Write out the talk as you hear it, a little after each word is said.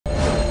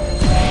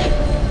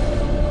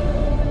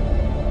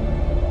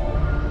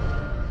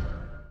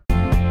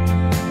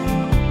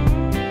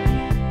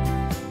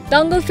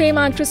Dangal fame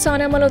actress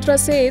Sanya Malhotra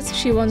says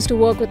she wants to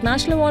work with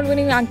National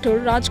Award-winning actor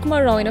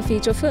Rajkummar Rao in a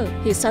feature film.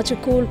 He's such a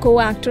cool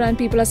co-actor and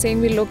people are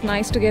saying we look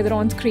nice together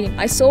on screen.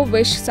 I so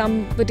wish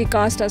somebody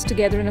cast us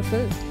together in a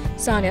film,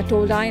 Sanya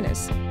told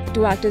INS. The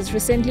two actors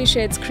recently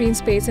shared screen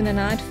space in an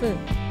ad film.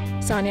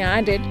 Sanya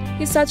added,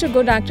 "He's such a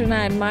good actor and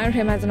I admire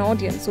him as an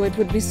audience, so it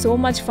would be so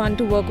much fun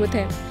to work with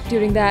him.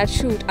 During the ad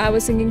shoot, I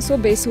was singing so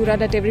besura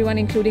that everyone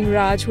including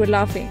Raj were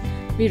laughing.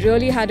 We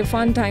really had a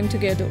fun time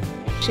together,"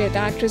 shared the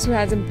actress who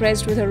has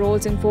impressed with her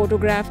roles in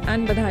Photograph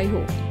and Badhai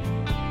Ho.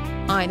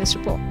 INS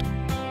report.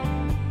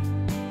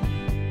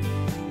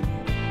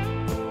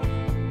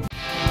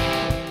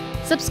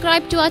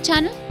 Subscribe to our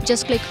channel.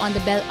 Just click on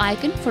the bell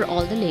icon for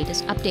all the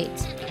latest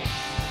updates.